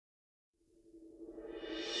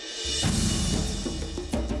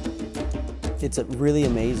It's really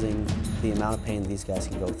amazing the amount of pain these guys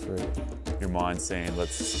can go through. Your mind's saying,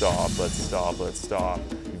 let's stop, let's stop, let's stop.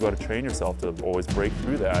 You've got to train yourself to always break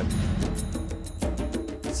through that.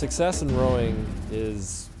 Success in rowing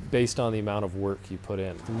is based on the amount of work you put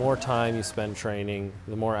in. The more time you spend training,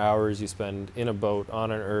 the more hours you spend in a boat,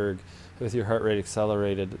 on an erg, with your heart rate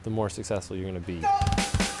accelerated, the more successful you're going to be.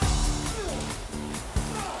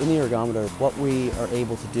 In the ergometer, what we are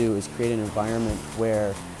able to do is create an environment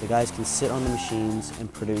where the guys can sit on the machines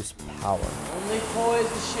and produce power. Only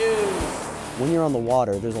toys and shoes. When you're on the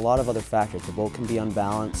water, there's a lot of other factors. The boat can be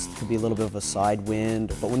unbalanced, could be a little bit of a side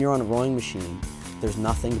wind, but when you're on a rowing machine, there's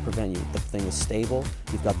nothing to prevent you. The thing is stable,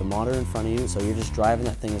 you've got the monitor in front of you, so you're just driving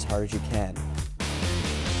that thing as hard as you can.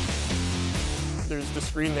 There's the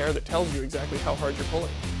screen there that tells you exactly how hard you're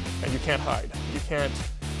pulling, and you can't hide. You can't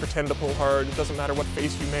pretend to pull hard. It doesn't matter what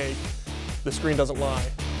face you make. The screen doesn't lie.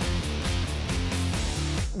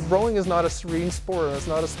 Rowing is not a serene sport. It's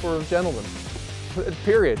not a sport of gentlemen,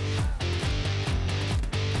 period.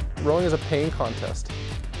 Rowing is a pain contest,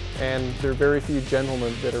 and there are very few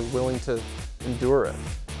gentlemen that are willing to endure it.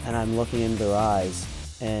 And I'm looking into their eyes,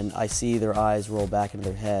 and I see their eyes roll back into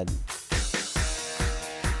their head.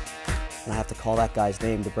 And I have to call that guy's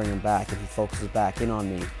name to bring him back, and he focuses back in on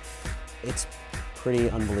me. It's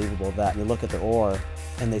pretty unbelievable that you look at their oar,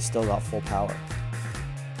 and they still got full power.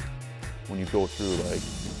 When you go through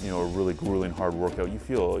a really grueling hard workout, you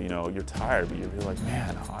feel, you're tired, but you're like,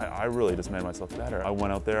 man, I really just made myself better. I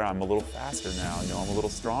went out there, I'm a little faster now, I'm a little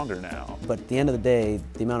stronger now. But at the end of the day,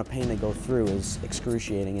 the amount of pain they go through is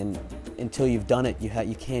excruciating, and until you've done it, you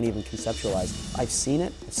can't even conceptualize. I've seen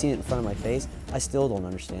it in front of my face, I still don't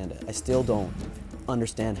understand it. I still don't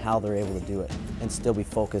understand how they're able to do it and still be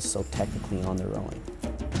focused so technically on their rowing.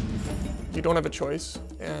 You don't have a choice,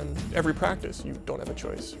 and every practice you don't have a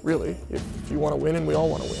choice, really, if you want to win, and we all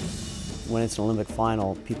want to win. When it's an Olympic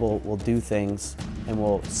final, people will do things and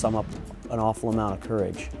will sum up an awful amount of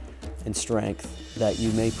courage and strength that you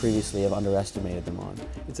may previously have underestimated them on.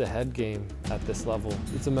 It's a head game at this level.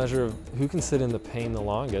 It's a measure of who can sit in the pain the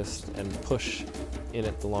longest and push in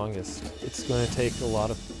it the longest. It's going to take a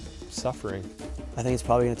lot of suffering. I think it's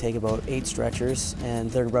probably going to take about 8 stretchers,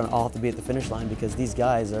 and they're going to all have to be at the finish line because these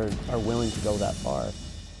guys are willing to go that far.